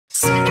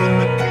Seeking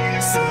the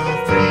peace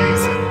of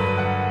reason,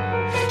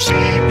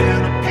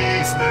 shaping a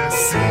peaceless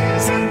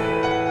season.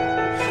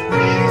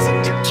 Reason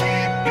to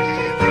keep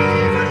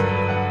believing,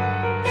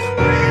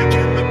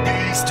 waking the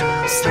beast to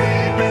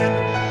sleeping.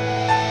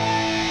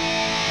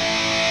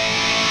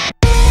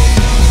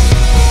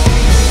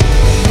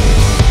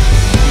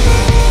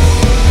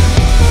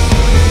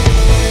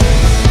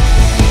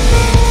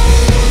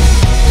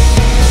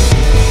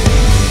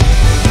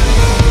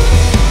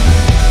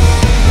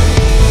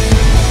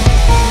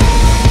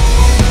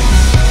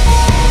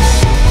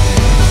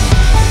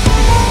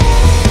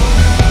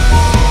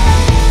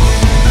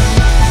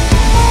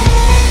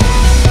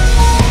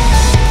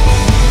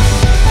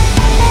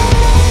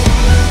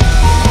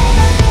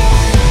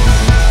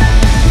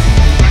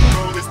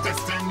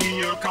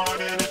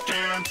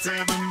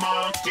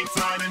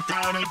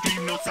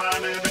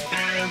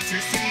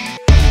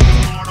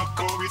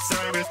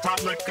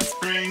 Like a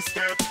spring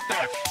step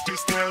back,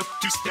 two-step,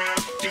 two-step,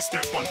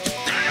 two-step, one, two,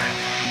 three.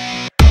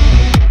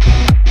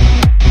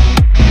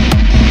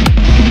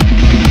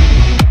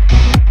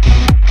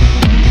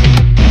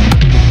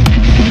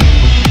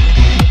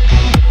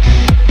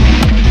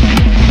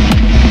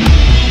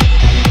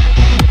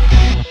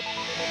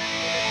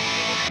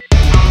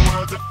 Our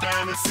world's a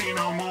fantasy,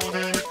 no more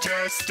than a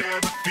test.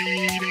 Ever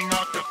feeding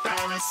off the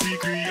fallacy,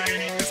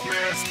 creating this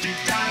mess deep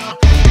down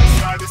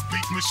inside this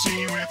bleak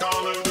machine with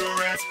all of the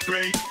rest.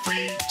 Break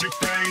free,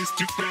 two-phase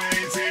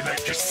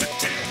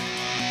electricity.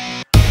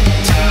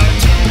 Time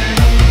turning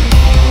up the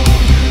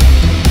volume,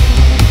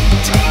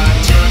 time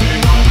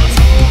turning on us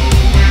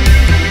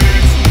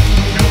always.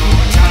 No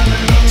time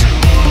left to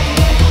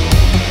roll.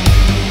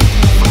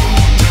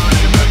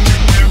 Turning back to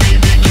where we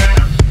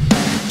began.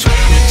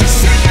 22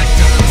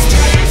 seconds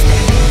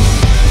testing,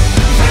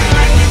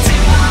 flying to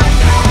one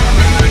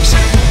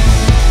direction.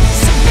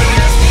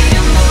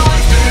 Sebastian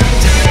noise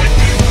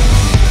detected,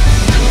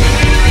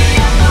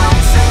 delirium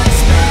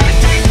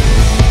unsuspected.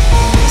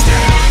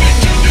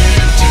 Static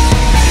into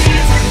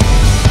reason,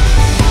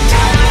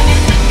 time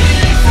in the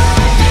need for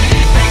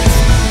defense.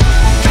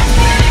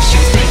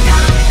 Transgressions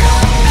become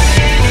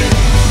committed,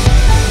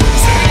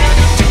 set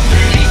up to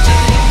free to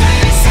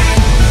listen.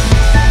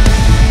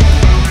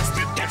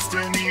 Arrested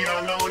destiny,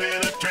 alone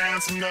in a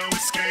trance, no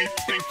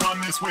escaping from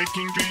this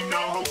waking dream,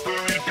 no hope for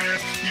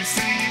advance. You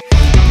see,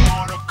 the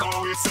mortal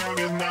core we serve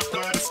is not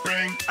but a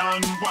spring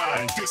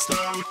unwind. Too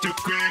slow, too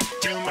quick,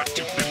 too much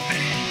to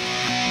believe.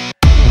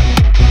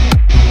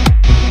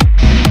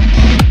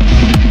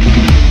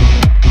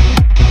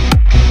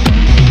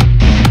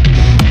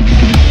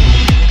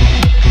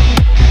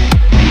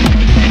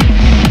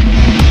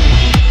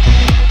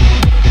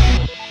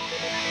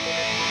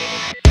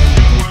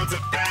 The world's a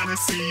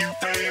fantasy, you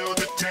fail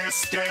the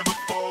test. Ever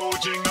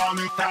forging all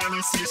new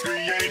fantasies,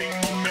 creating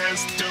more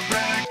mess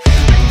direct.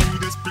 Through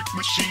this brick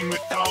machine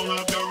with all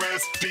of the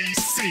rest.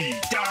 DC,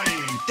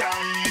 dying,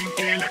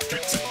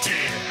 electricity.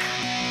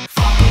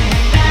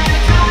 Falling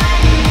back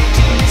right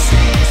into the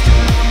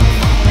system.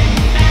 Falling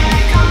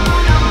back on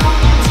all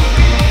empty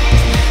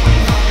days.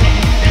 We're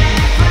falling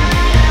back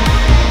right out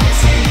of the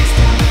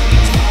system.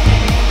 It's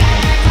falling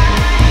back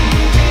right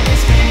into the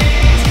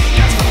space.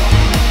 It's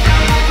falling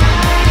back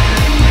right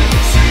into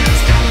the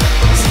system.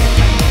 We're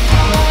sinking,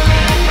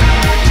 falling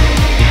back to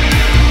the end.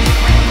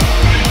 We're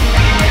falling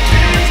back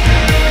in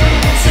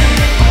space.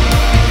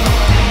 Falling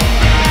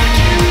back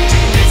into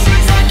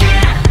pieces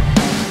again.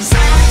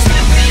 Silence the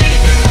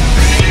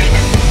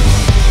breathing.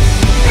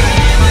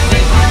 Never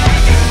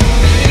required to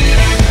beat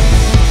it.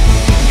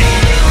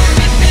 Never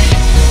repeat,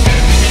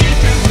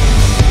 beneath it.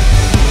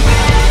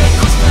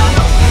 Radicals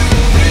flow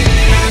and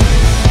freedom.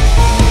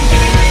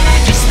 Yeah,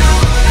 just know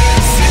the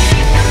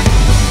secret.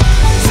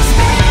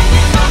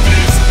 Suspending all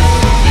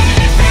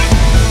disbelief.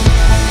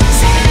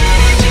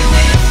 Setting you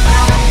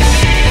without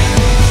being.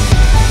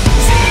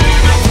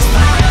 Setting up this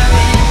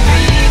firing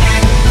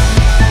breathing.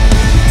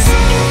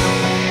 Seeking the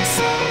peace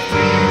of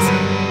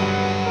reason,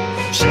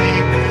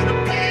 shaping a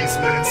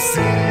peaceless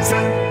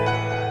season.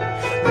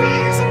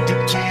 Reason to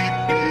keep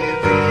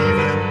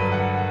believing,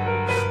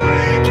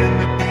 waking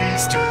the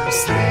beast to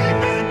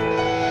sleeping.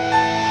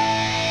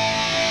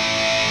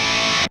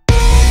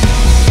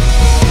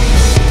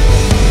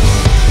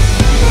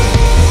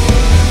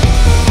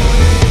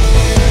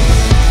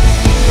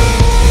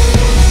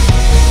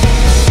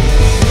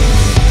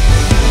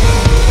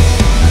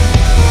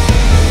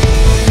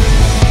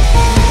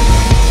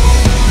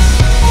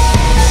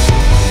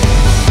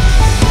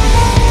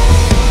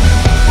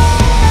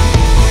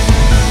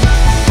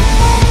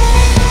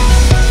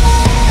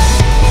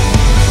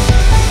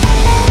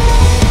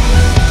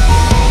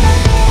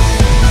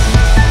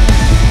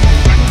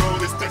 Control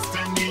this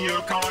destiny,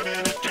 you're caught in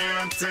a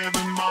trance.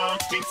 Every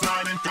marked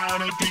inside and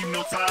down a dream,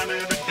 no sign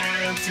of the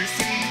dance. You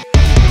see,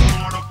 the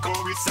mortal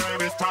core we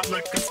serve is taught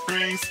like a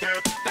spring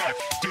step back,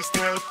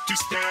 two-step,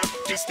 two-step,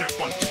 two-step,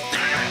 one, two, three.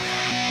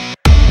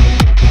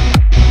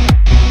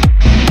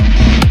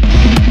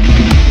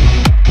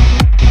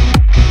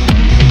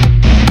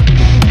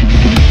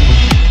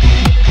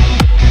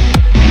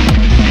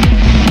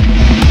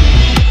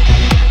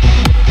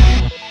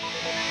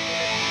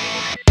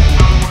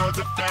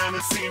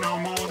 fantasy, no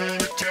more than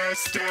a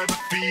test. Ever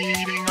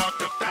feeding off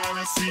the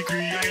fallacy,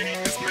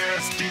 creating this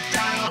mess deep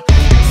down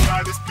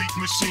inside this bleak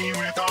machine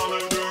with all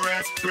of the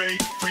rest.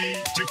 Break free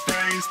to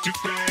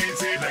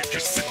phase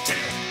electricity.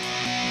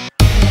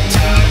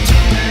 Time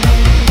turning up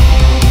the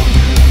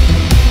volume.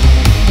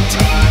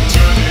 Time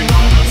turning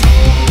on us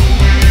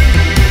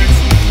always.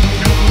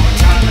 No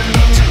time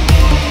left to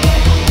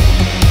roll.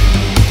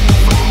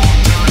 Phone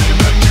turning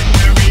back to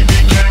where we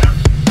began.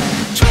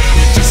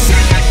 22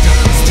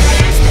 seconds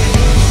testing.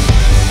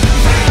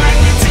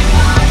 Fragments in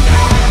one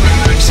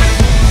direction.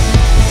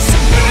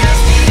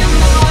 Sebastian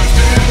noise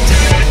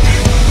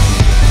detected.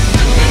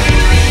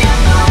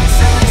 Delirium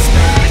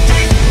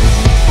unsuspected.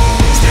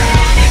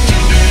 Static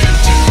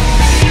into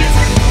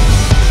reason.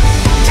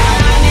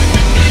 Time in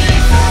the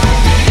need for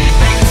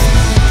defense.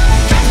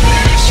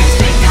 Translations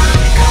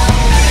become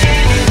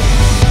completed.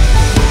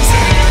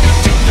 Set up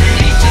to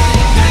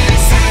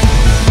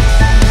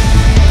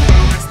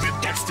It's the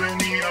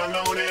destiny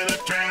alone in a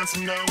trance.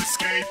 No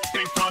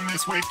escaping from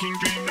this waking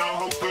dream. No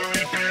hope for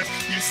advance.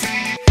 You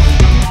see,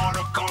 the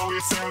mortal core we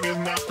serve is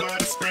not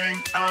but a spring.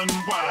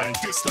 Unwind,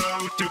 too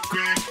slow, too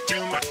quick,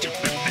 too much to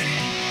believe.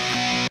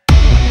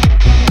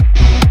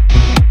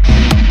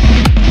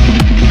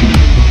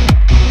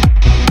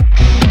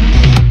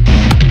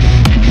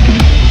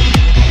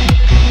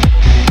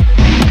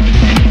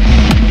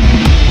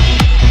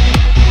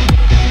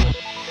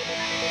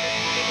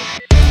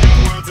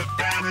 Words of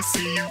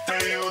fantasy, you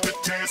fail the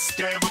test.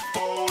 Ever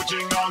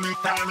forging all new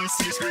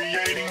fantasies,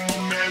 creating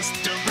more mess.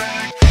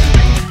 Direct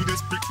through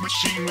this brick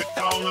machine with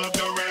all of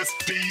the rest.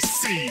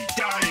 DC,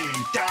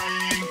 dying,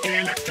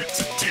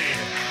 electricity.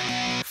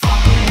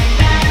 Falling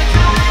back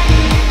right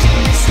into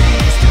the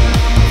system.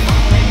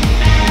 Falling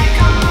back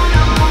on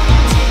all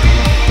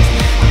materials.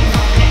 We're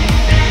falling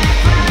back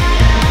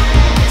right out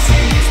of the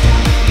system.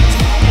 It's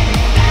falling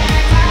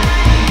back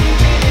right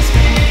into the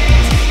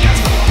space. It's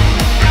falling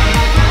back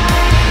right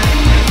out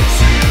of the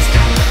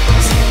system.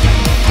 We're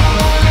sinking,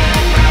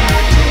 falling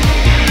back to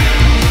the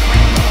end.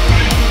 We're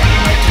falling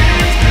back to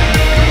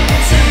the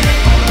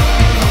system.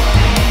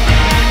 Falling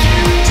back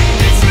into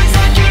this is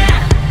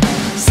again.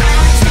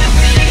 Sounds that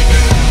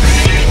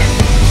breathing.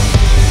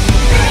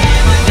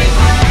 Never be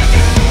quiet,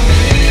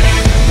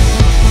 beating.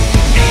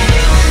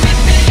 Never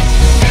repeat,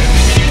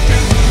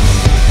 repeating.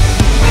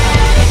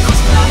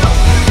 Radicals blow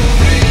and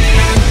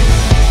freedom.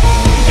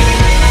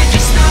 And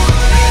just know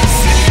it's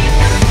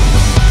sleeping.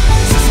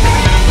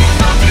 Suspending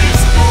my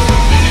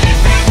disbelief.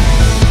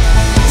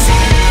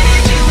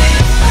 Said you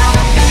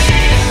without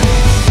beating.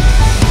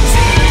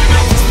 Said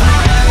I was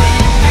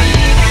firing,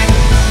 breathing.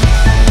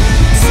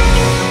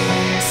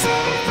 Sinking so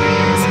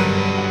freezing.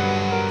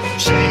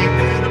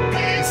 Shaping a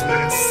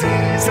baseless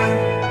season.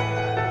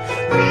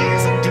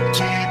 Reason to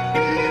keep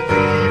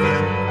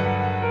believing.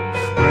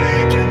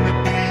 Waking the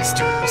beast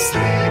to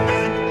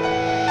sleeping.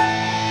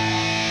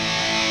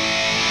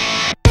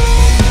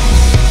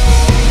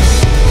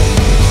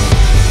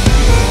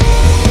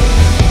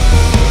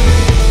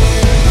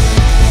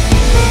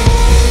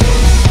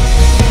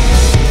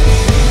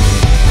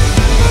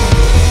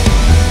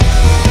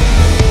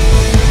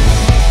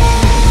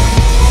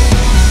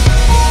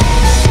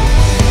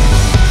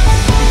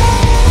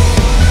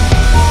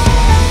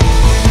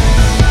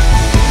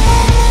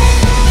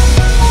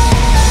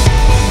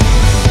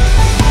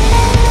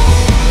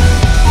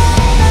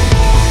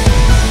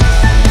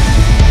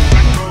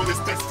 Control this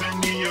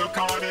destiny, you're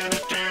caught in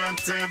a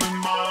trance. Every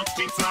marked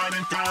inside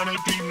and trying to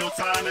dream, no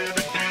sign of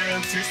the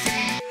dance. You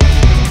see,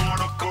 this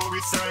mortal core we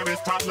serve is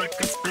taught like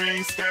a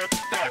spring. Step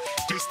back,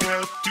 two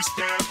step,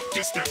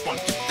 one,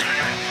 two, three.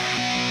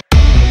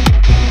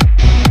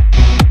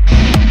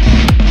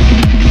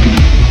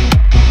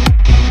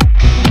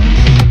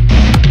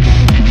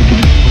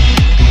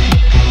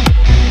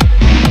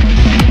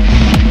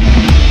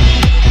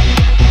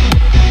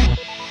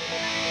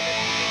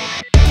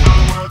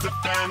 Words of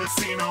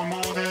fantasy, no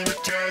more than a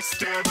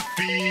test. Ever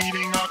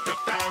feeding off the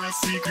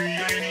fallacy,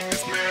 creating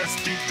this mess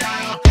deep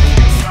down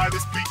inside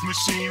this bleak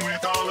machine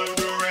with all of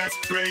the rest.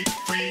 Break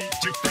free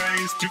to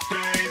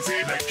phase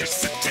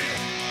electricity.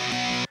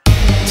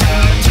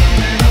 Time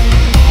turning up the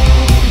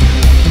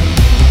volume.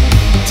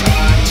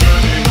 Time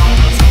turning on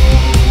us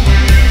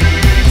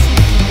always.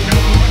 No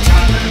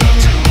time left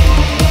to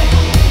roll.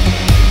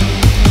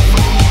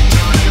 Phone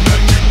turning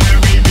back to where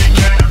we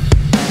began.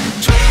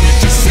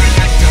 22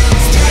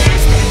 seconds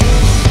testing.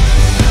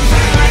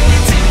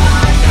 Fragments in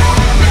one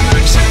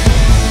direction.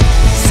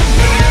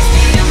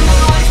 Sebastian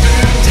noise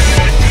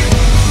detected.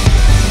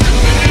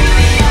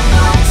 Delirium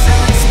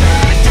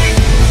unsuspected.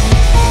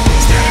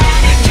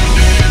 Static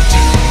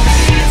into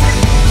reason.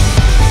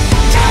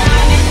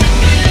 Time in the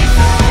need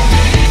for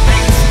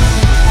defense.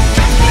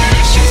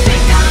 Translations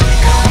become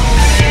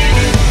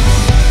completed.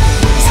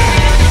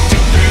 Set up to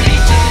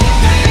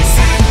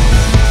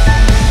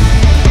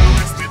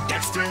It's the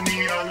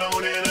destiny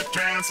alone in a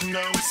trance.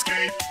 No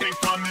escaping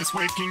from this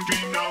waking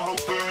dream. No hope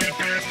for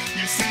advance.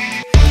 You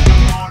see, the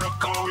mortal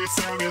core we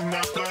serve is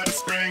not but a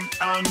spring.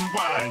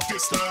 Unwind, too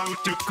slow,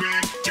 too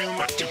quick, too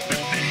much to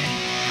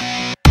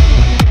believe.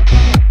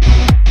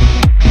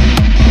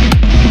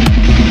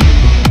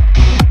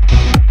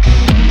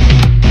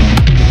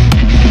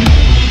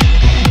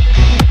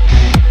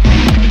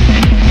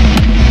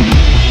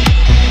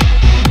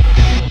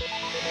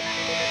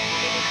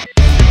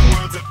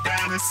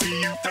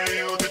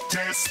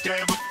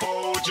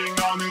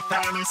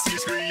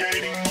 fantasies,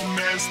 creating more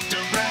mess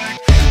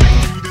direct.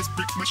 Through this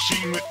brick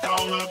machine with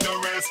all of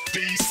the rest.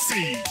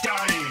 DC,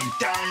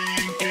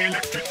 dying,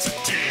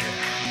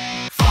 electricity.